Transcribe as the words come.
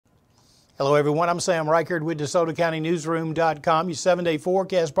Hello everyone, I'm Sam Reichard with DeSotoCountyNewsroom.com. Your 7-day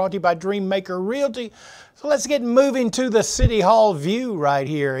forecast brought to you by Dreammaker Realty. So let's get moving to the City Hall view right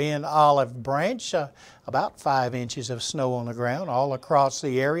here in Olive Branch. About 5 inches of snow on the ground all across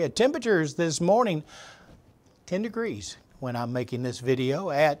the area. Temperatures this morning, 10 degrees when I'm making this video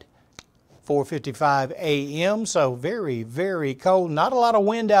at 4:55 a.m. So very, very cold. Not a lot of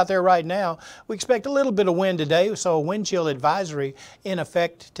wind out there right now. We expect a little bit of wind today, so a wind chill advisory in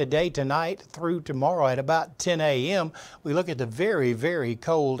effect today, tonight, through tomorrow at about 10 a.m. We look at the very, very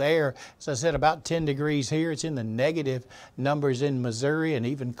cold air. As I said, about 10 degrees here. It's in the negative numbers in Missouri and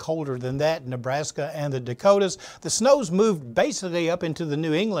even colder than that in Nebraska and the Dakotas. The snow's moved basically up into the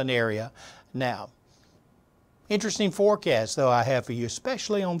New England area now. Interesting forecast, though, I have for you,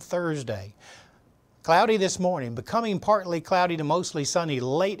 especially on Thursday. Cloudy this morning, becoming partly cloudy to mostly sunny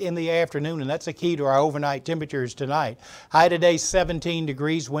late in the afternoon, and that's a key to our overnight temperatures tonight. High today, 17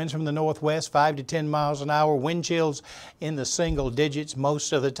 degrees, winds from the northwest, 5 to 10 miles an hour, wind chills in the single digits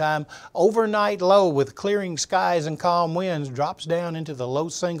most of the time. Overnight low with clearing skies and calm winds drops down into the low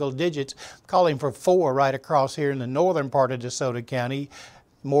single digits, calling for 4 right across here in the northern part of DeSoto County.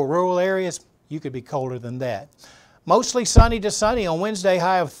 More rural areas, you could be colder than that. Mostly sunny to sunny on Wednesday,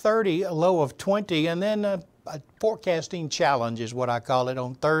 high of 30, a low of 20, and then a forecasting challenge is what I call it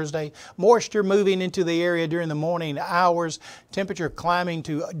on Thursday. Moisture moving into the area during the morning hours. Temperature climbing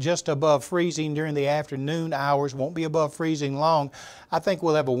to just above freezing during the afternoon hours. Won't be above freezing long. I think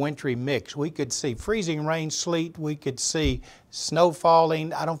we'll have a wintry mix. We could see freezing rain, sleet. We could see snow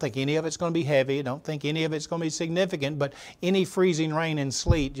falling. I don't think any of it's going to be heavy. I don't think any of it's going to be significant, but any freezing rain and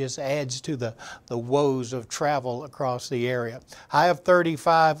sleet just adds to the woes of travel across the area. High of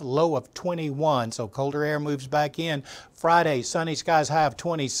 35, low of 21, so colder air moves back in. Friday, sunny skies, high of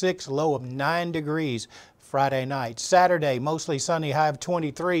 26, low of 9 degrees. Friday night. Saturday, mostly sunny, high of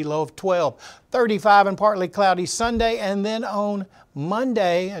 23, low of 12, 35 and partly cloudy Sunday, and then on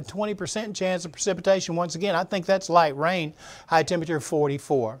Monday, a 20% chance of precipitation. Once again, I think that's light rain. High temperature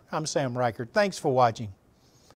 44. I'm Sam Reichard. Thanks for watching.